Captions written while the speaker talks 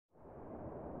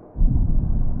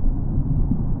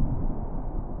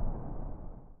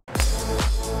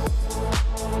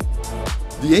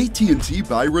The AT&T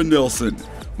Byron Nelson.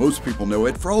 Most people know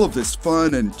it for all of this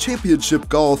fun and championship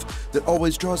golf that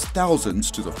always draws thousands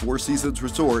to the Four Seasons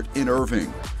Resort in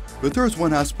Irving. But there's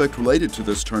one aspect related to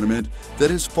this tournament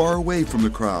that is far away from the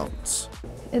crowds.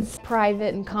 It's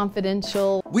private and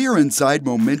confidential. We are inside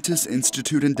Momentous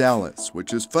Institute in Dallas,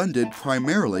 which is funded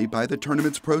primarily by the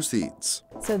tournament's proceeds.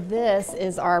 So this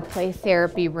is our play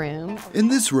therapy room. In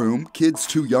this room, kids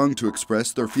too young to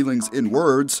express their feelings in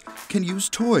words can use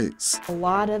toys. A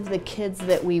lot of the kids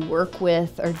that we work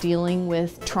with are dealing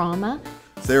with trauma.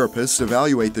 Therapists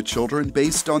evaluate the children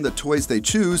based on the toys they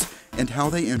choose and how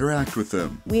they interact with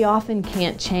them. We often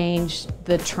can't change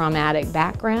the traumatic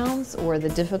backgrounds or the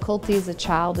difficulties a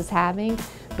child is having,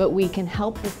 but we can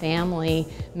help the family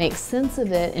make sense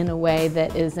of it in a way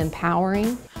that is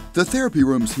empowering. The therapy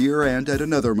rooms here and at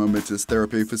another Momentous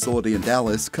therapy facility in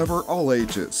Dallas cover all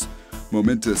ages.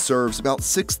 Momentous serves about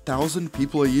 6,000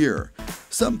 people a year,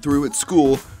 some through its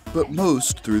school, but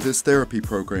most through this therapy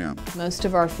program. Most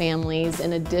of our families,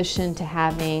 in addition to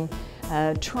having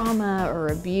trauma or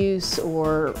abuse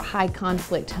or high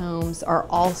conflict homes, are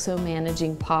also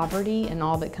managing poverty and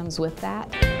all that comes with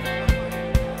that.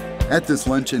 At this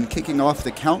luncheon, kicking off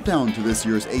the countdown to this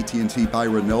year's AT&T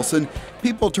Byron Nelson,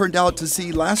 people turned out to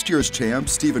see last year's champ,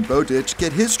 Stephen Bowditch,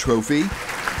 get his trophy.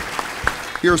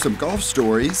 Here are some golf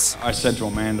stories. I said to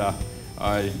Amanda,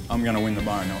 I'm going to win the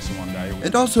Byron Nelson one day.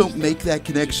 And also make that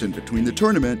connection between the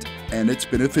tournament and its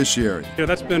beneficiary. Yeah,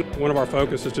 that's been one of our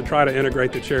focuses, to try to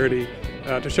integrate the charity,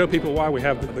 to show people why we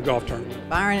have the golf tournament.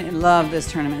 Byron loved this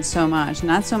tournament so much.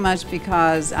 Not so much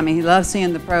because, he loved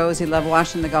seeing the pros, he loved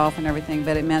watching the golf and everything,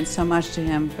 but it meant so much to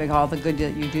him for all the good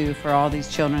that you do for all these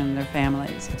children and their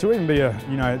families. To even be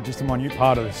just a minute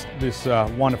part of this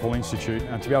wonderful institute,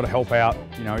 and to be able to help out,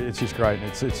 it's just great.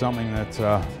 It's something that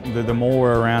the more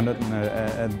we're around it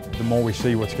and the more we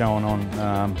see what's going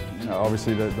on,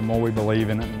 obviously the more we believe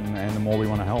in it and the more we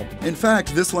want to help. In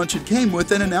fact, this luncheon came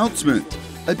with an announcement,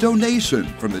 a donation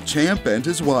from the champ and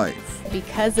his wife.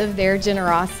 Because of their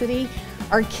generosity,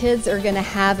 our kids are going to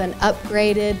have an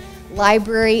upgraded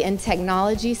library and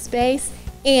technology space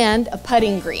and a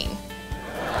putting green.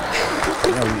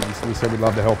 We said we'd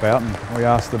love to help out, and we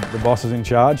asked the bosses in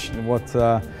charge what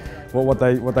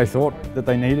they thought that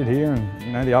they needed here,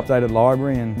 and the updated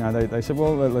library, and they said,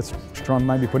 well, let's try and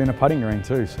maybe put in a putting green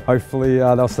too. So hopefully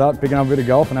they'll start picking up a bit of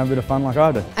golf and have a bit of fun like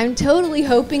I did. I'm totally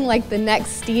hoping like the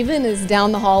next Stephen is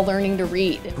down the hall learning to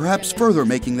read. Perhaps further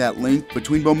making that link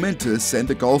between Momentous and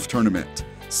the golf tournament,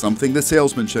 something the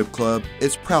Salesmanship Club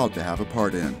is proud to have a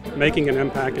part in. Making an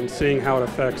impact and seeing how it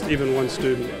affects even one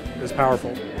student is powerful,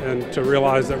 and to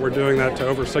realize that we're doing that to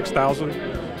over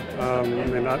 6,000.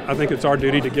 I think it's our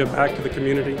duty to give back to the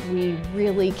community. We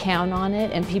really count on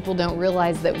it, and people don't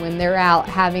realize that when they're out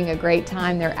having a great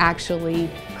time, they're actually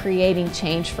creating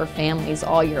change for families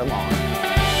all year long.